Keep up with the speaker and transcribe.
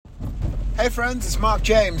Hey friends, it's Mark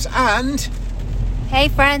James and... Hey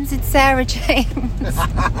friends, it's Sarah James.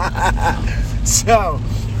 So,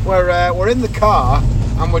 we're in the car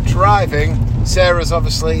and we're driving. Sarah's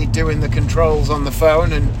obviously doing the controls on the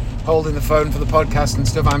phone and holding the phone for the podcast and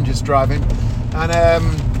stuff. I'm just driving.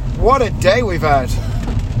 And what a day we've had.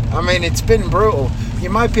 I mean, it's been brutal. You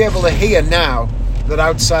might be able to hear now that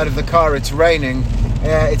outside of the car it's raining.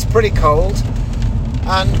 It's pretty cold.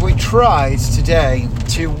 And we tried today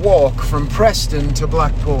to walk from Preston to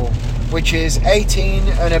Blackpool, which is 18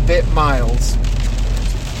 and a bit miles.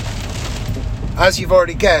 As you've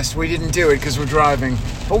already guessed, we didn't do it because we're driving,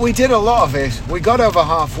 but we did a lot of it. We got over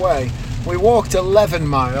halfway. We walked 11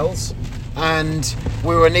 miles and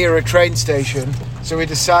we were near a train station, so we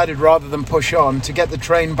decided rather than push on to get the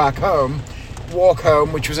train back home, walk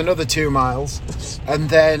home, which was another 2 miles, and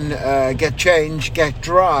then get changed, get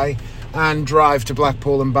dry, and drive to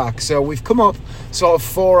Blackpool and back. So we've come up sort of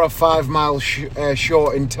 4 or 5 miles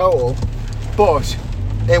short in total, but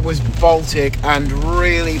it was Baltic and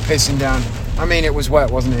really pissing down. I mean, it was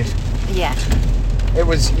wet, wasn't it? Yeah. It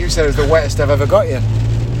was, you said it was the wettest I've ever got you.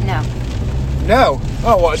 No. No?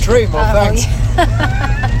 Oh, what a dream. Well, thanks.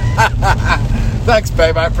 Yeah. Thanks,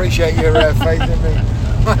 babe. I appreciate your faith in me.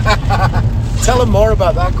 Tell them more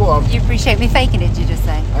about that. Go on. You appreciate me faking it, did you just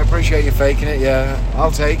say? I appreciate you faking it, yeah.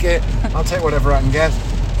 I'll take it. I'll take whatever I can get.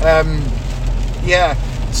 Yeah,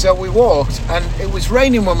 so we walked, and it was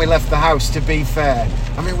raining when we left the house, to be fair.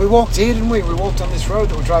 I mean, we walked here, didn't we? We walked on this road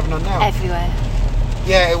that we're driving on now. Everywhere.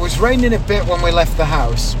 Yeah, it was raining a bit when we left the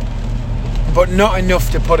house, but not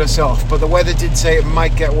enough to put us off. But the weather did say it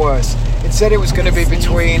might get worse. It said it was going to be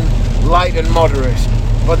between light and moderate,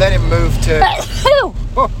 but then it moved to...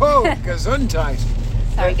 Gesundheit.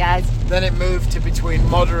 Sorry, guys. Then it moved to between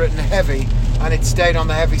moderate and heavy, and it stayed on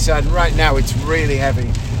the heavy side, and right now it's really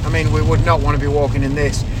heavy. I mean, we would not want to be walking in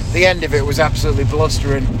this. The end of it was absolutely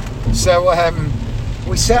blustering. So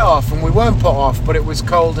we set off, and we weren't put off, but it was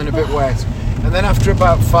cold and a bit wet. And then after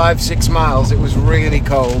about 5-6 miles, it was really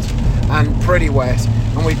cold and pretty wet,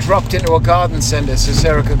 and we dropped into a garden centre so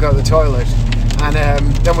Sarah could go to the toilet, and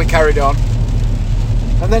then we carried on.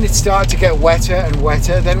 And then it started to get wetter and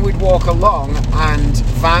wetter. Then we'd walk along and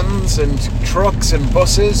vans and trucks and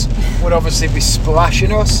buses would obviously be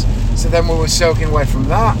splashing us. So then we were soaking wet from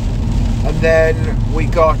that. And then we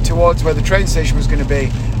got towards where the train station was going to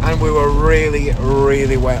be, and we were really,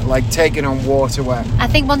 really wet, like taking on water wet. I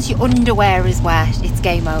think once your underwear is wet, it's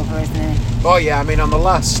game over, isn't it? Oh yeah, I mean for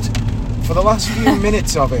the last few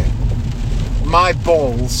minutes of it, my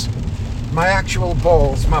balls, my actual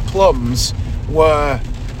balls, my plums were...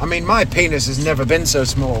 I mean, my penis has never been so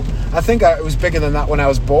small. I think it was bigger than that when I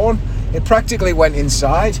was born. It practically went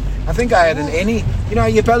inside. I think I had an innie. You know,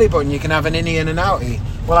 your belly button, you can have an innie and an outie.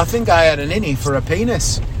 Well, I think I had an innie for a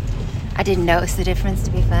penis. I didn't notice the difference,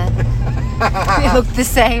 to be fair. It looked the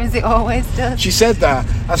same as it always does. She said that.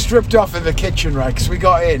 I stripped off in the kitchen, right, because we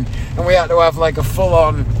got in, and we had to have like a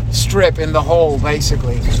full-on strip in the hall,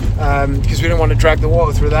 basically, because we didn't want to drag the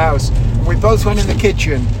water through the house. And we both went in the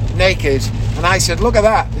kitchen, naked, and I said, look at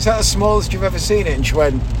that. Is that the smallest you've ever seen it? And she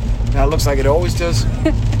went, no, it looks like it always does.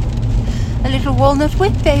 A little walnut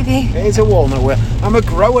whip, baby. It is a walnut whip. I'm a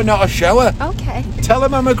grower, not a shower. Okay. Tell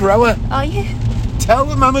them I'm a grower. Are you? Tell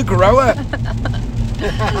them I'm a grower.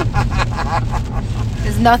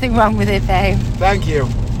 There's nothing wrong with it, babe. Thank you.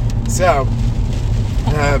 So,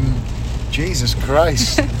 Jesus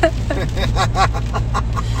Christ.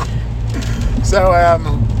 So,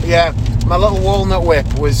 yeah, my little walnut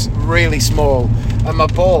whip was really small, and my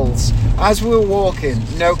balls, as we were walking,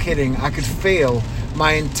 no kidding, I could feel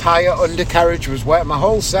my entire undercarriage was wet, my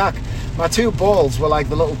whole sack. My 2 balls were like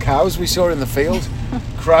the little cows we saw in the field,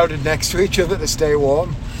 crowded next to each other to stay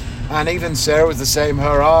warm. And even Sarah was the same,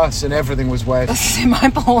 her arse and everything was wet. My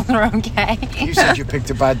balls are okay. You said you picked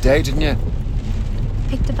a bad day, didn't you?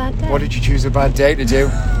 Picked a bad day? What did you choose a bad day to do?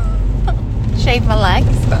 Shave my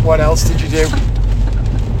legs. What else did you do?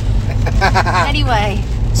 Anyway.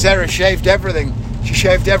 Sarah shaved everything. She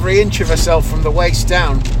shaved every inch of herself from the waist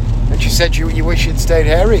down. And she said you wish you'd stayed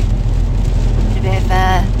hairy. A bit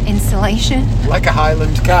of insulation. Like a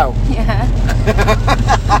Highland cow. Yeah.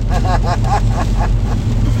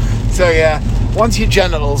 So yeah, once your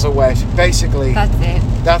genitals are wet, basically... That's it.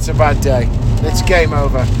 That's a bad day. It's game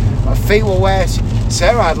over. My feet were wet.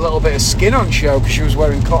 Sarah had a little bit of skin on show because she was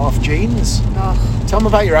wearing cut-off jeans. Oh. Tell them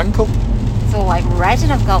about your ankle. It's all like red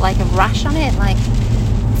and I've got like a rash on it, like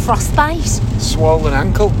frostbite. Swollen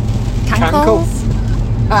ankle. Cankles.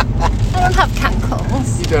 I don't have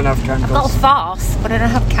cankles. You don't have cankles. I've got a farce, but I don't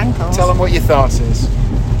have cankles. Tell them what your thought is.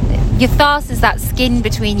 Your thought is that skin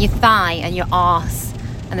between your thigh and your arse.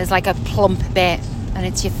 and there's like a plump bit, and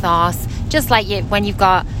it's your thorse. Just like when you've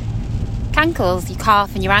got cankles, your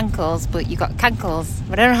calf and your ankles, but you've got cankles.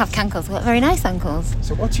 But I don't have cankles, I've got very nice ankles.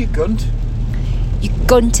 So what's your gunt? Your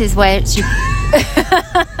gunt is where it's your...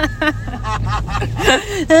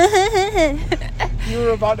 You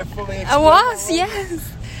were about to fully explain. I was,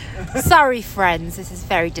 yes. Sorry, friends, this is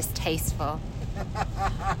very distasteful.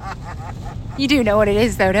 You do know what it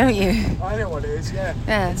is, though, don't you? I know what it is, yeah.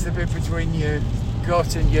 Yeah. It's the bit between your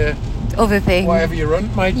gut and your... Other thing. Whatever your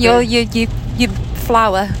runt might be. Your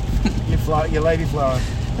flower. Your lady flower.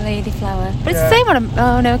 Lady flower. But it's the same on a...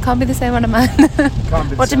 Oh, no, it can't be the same on a man. Can't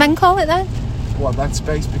be the What do same. men call it, then? What, that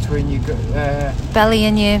space between your... Belly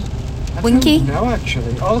and your winky? No,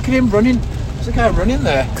 actually. Oh, look at him running. There's a guy running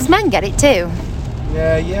there. Because men get it, too.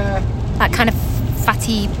 Yeah. That kind of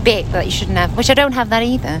fatty bit that you shouldn't have, which I don't have that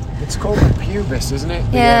either. It's called the pubis, isn't it?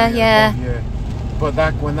 Yeah. But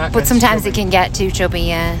when that But gets sometimes chubby, it can get too chubby,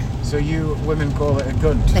 yeah. So you women call it a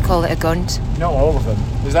gunt? They call it a gunt. Not all of them.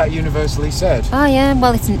 Is that universally said? Oh, yeah,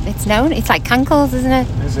 well, it's known. It's like cankles, isn't it?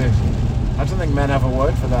 Is it? I don't think men have a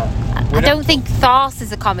word for that. I don't think thorse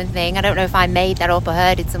is a common thing. I don't know if I made that up or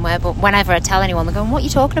heard it somewhere, but whenever I tell anyone, they're going, what are you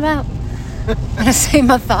talking about? And I say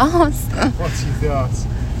my thorse. What's your thoughts?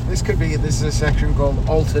 This is a section called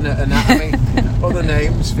alternate anatomy. Other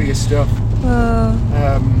names for your stuff.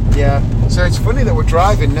 Yeah. So it's funny that we're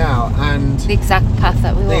driving now and... The exact path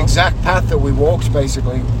that we walked. The exact path that we walked,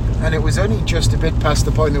 basically. And it was only just a bit past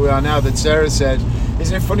the point that we are now that Sarah said,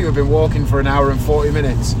 isn't it funny we've been walking for an hour and 40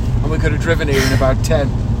 minutes and we could have driven here in about 10.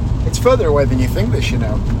 It's further away than you think this, you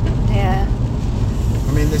know. Yeah.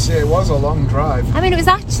 I mean, it was a long drive. I mean, it was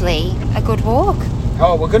actually a good walk.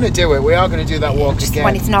 Oh, we're going to do it. We are going to do that walk Just again.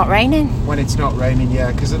 when it's not raining. When it's not raining,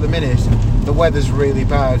 yeah. Because at the minute, the weather's really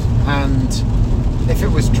bad. And if it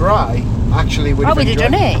was dry, actually we'd have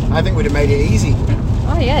done it. I think we'd have made it easy.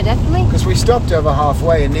 Oh, yeah, definitely. Because we stopped over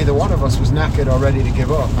halfway and neither one of us was knackered or ready to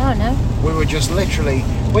give up. Oh, no. We were just literally...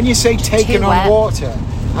 When you say taking Too on wet. water,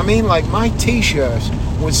 I mean, like, my T-shirt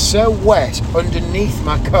was so wet underneath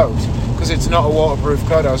my coat, because it's not a waterproof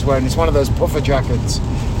coat I was wearing, it's one of those puffer jackets.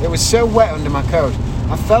 It was so wet under my coat,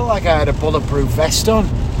 I felt like I had a bulletproof vest on.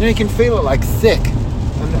 You know, you can feel it, like, thick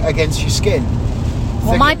and against your skin.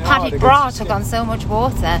 Well, Thick my and hard paddy against bra your took skin. on so much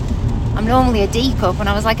water. I'm normally a D cup and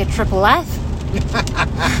I was like a triple F. It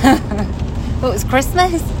was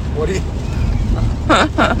Christmas. What do you...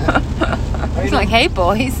 It's like, hey,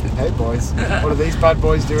 boys. Hey, boys. What are these bad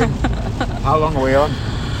boys doing? How long are we on?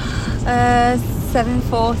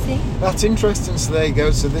 7:40. That's interesting. So there you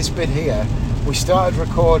go. So this bit here, we started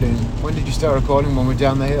recording. When did you start recording? When we're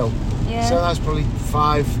down the hill. Yeah. So that's probably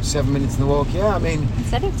 5-7 minutes in the walk. Yeah, I mean, It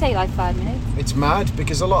said it'd take like 5 minutes. it's mad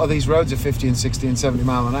because a lot of these roads are 50 and 60 and 70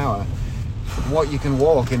 mile an hour. What you can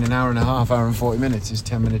walk in an hour and a half, hour and 40 minutes is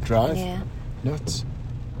 10-minute drive. Yeah. Nuts.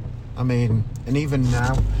 I mean, and even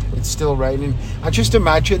now, it's still raining. I just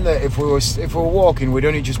imagine that if we were walking, we'd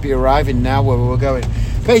only just be arriving now where we were going.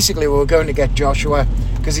 Basically, we were going to get Joshua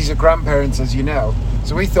because he's a grandparents, as you know.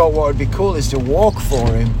 So we thought what would be cool is to walk for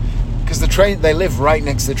him because they live right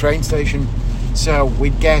next to the train station. So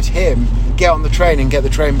we'd get him, get on the train and get the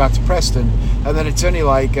train back to Preston. And then it's only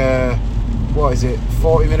like,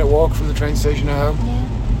 40-minute walk from the train station to home?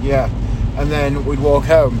 Yeah. Yeah. And then we'd walk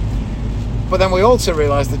home. But then we also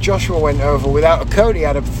realised that Joshua went over without a coat. He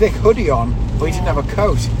had a thick hoodie on, but he didn't have a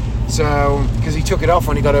coat. So, because he took it off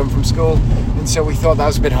when he got home from school. And so we thought that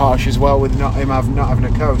was a bit harsh as well with not having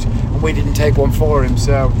a coat. And we didn't take one for him,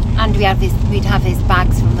 so... And we'd have his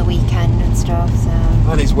bags from the weekend and stuff, so...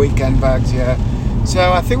 And his weekend bags, yeah.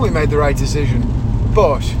 So I think we made the right decision.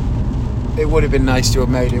 But it would have been nice to have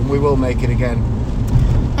made it, and we will make it again.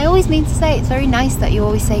 I always mean to say, it's very nice that you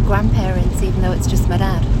always say grandparents, even though it's just my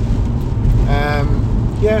dad.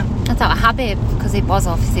 Yeah. That's out of habit, because it was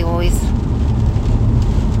obviously always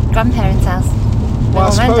grandparents' house.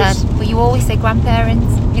 Well, My I mum and dad. suppose- But you always say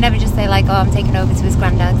grandparents. You never just say like, oh, I'm taking over to his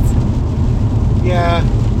granddad's. Yeah.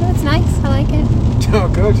 No, it's nice. I like it. Oh,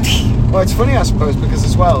 good. Well, it's funny, I suppose, because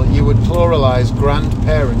as well, you would pluralise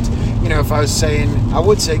grandparent. You know, if I was saying, I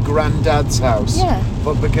would say granddad's house. Yeah.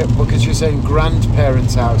 But because you're saying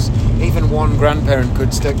grandparents' house, even one grandparent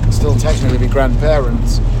could still technically be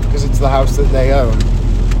grandparents, because it's the house that they own.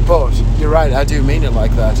 But you're right, I do mean it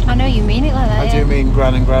like that. I know you mean it like that. I do mean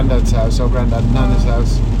gran and granddad's house, or granddad and nana's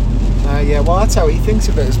house. Yeah, well, that's how he thinks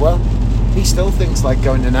of it as well. He still thinks like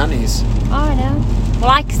going to nanny's. Oh, I know. Well,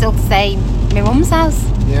 I still say my mum's house.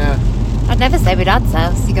 Yeah. I'd never say my dad's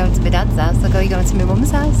house. You're going to my dad's house. I go, you're going to my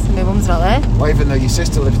mum's house. And my mum's not there. Well, even though your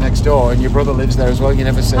sister lives next door and your brother lives there as well, you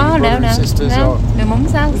never say your brother and sisters. No, Or my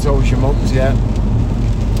mum's house. it's always your mum's, yeah.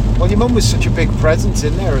 Well, your mum was such a big presence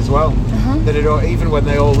in there as well. That even when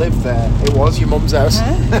they all lived there, it was your mum's house.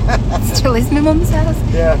 It still is my mum's house.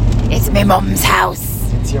 Yeah. It's my mum's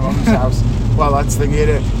house. It's your mum's house. Well, that's the thing,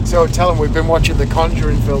 innit? So tell them we've been watching the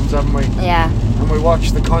Conjuring films, haven't we? Yeah. And we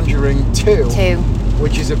watched the Conjuring 2.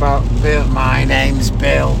 Which is about Bill. My name's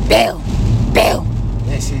Bill. Bill.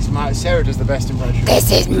 This is my... Sarah does the best impression.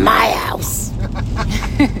 This is my house.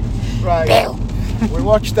 Right. Bill. We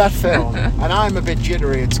watched that film, and I'm a bit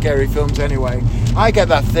jittery at scary films anyway. I get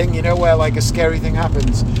that thing, you know, where like a scary thing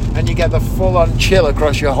happens, and you get the full-on chill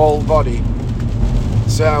across your whole body.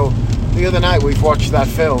 So, the other night we've watched that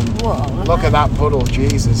film. Whoa. Look at that puddle,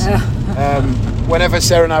 Jesus. Whenever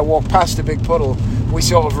Sarah and I walk past a big puddle, we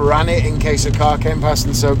sort of ran it in case a car came past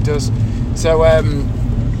and soaked us. So,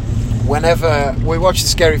 whenever we watch a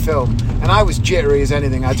scary film, and I was jittery as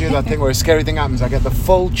anything, I do that thing where a scary thing happens, I get the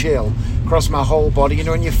full chill across my whole body, you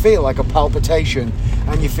know, and you feel like a palpitation,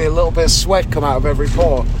 and you feel a little bit of sweat come out of every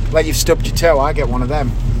pore, like you've stubbed your toe. I get one of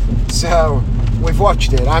them. So, we've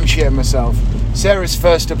watched it, I'm shitting myself. Sarah's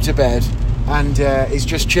first up to bed, and is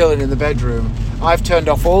just chilling in the bedroom. I've turned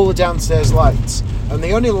off all the downstairs lights, and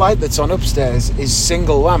the only light that's on upstairs is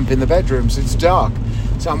single lamp in the bedroom, so it's dark.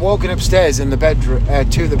 So I'm walking upstairs in the bedroom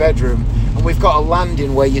to the bedroom, and we've got a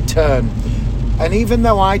landing where you turn. And even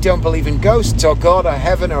though I don't believe in ghosts or God or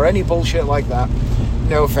heaven or any bullshit like that,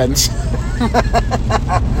 no offence,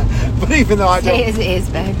 but even though I don't, Say it as it is,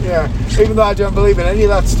 babe. yeah, even though I don't believe in any of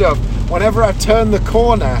that stuff, whenever I turn the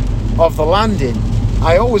corner of the landing,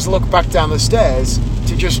 I always look back down the stairs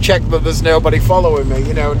to just check that there's nobody following me,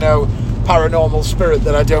 you know, no paranormal spirit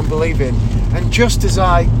that I don't believe in. And just as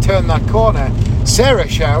I turn that corner, Sarah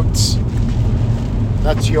shouts,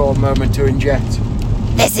 "That's your moment to inject."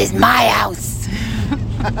 This is my house.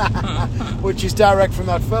 Which is direct from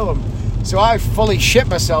that film. So I fully shit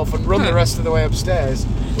myself and run the rest of the way upstairs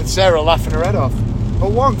with Sarah laughing her head off.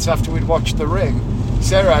 But once, after we'd watched The Ring,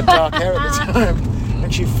 Sarah had dark hair at the time,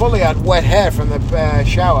 and she fully had wet hair from the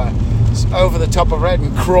shower over the top of her head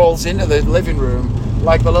and crawls into the living room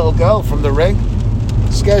like the little girl from The Ring.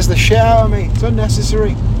 Scares the shit out of me. It's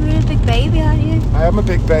unnecessary. You're a big baby, aren't you? I am a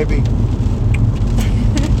big baby.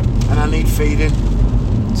 And I need feeding.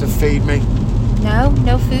 So feed me.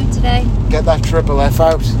 No food today. Get that triple F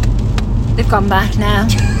out. They've gone back now.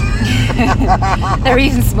 They're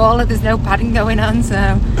even smaller. There's no padding going on,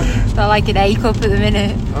 so they're like an A cup at the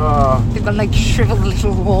minute. Oh, They've got like shriveled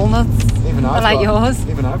little walnuts. even I like yours.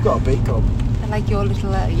 Even I've got a B cup. I like your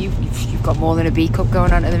little. You've got more than a B cup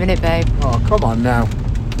going on at the minute, babe. Oh, come on now.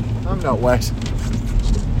 I'm not wet.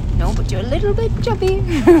 No, but you're a little bit chubby.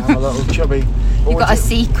 I'm a little chubby. You've got a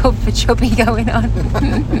C cup for chubby going on.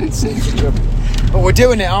 C for chubby. But we're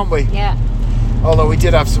doing it, aren't we? Yeah. Although we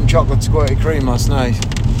did have some chocolate squirty cream last night.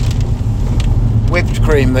 Whipped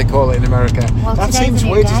cream, they call it in America. Well, that today's seems a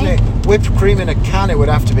new weird, day. doesn't it? Whipped cream in a can, it would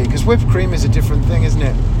have to be, because whipped cream is a different thing, isn't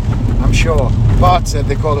it? I'm sure. Bart said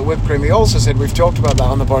they call it whipped cream. He also said, we've talked about that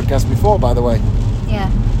on the podcast before, by the way.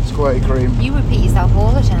 Yeah. Squirty cream. You repeat yourself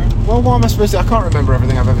all the time. Well, what am I supposed to... I can't remember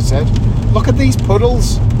everything I've ever said. Look at these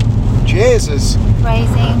puddles. Jesus.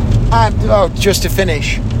 Phrasing. And, just to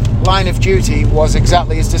finish, Line of Duty was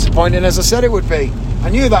exactly as disappointing as I said it would be. I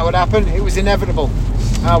knew that would happen. It was inevitable.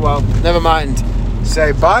 Oh, well, never mind.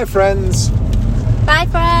 Say bye, friends. Bye,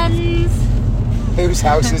 friends. Whose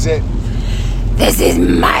house is it? This is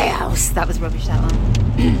my house. That was rubbish, that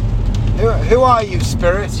one. Who are you,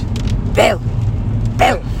 spirit? Bill.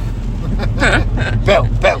 Bill. Bill.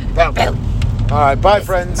 Bill. All right, bye, This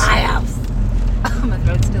friends. is my house. Oh, my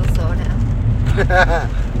throat's still sore now.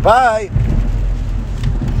 Bye.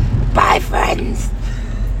 Bye, friends.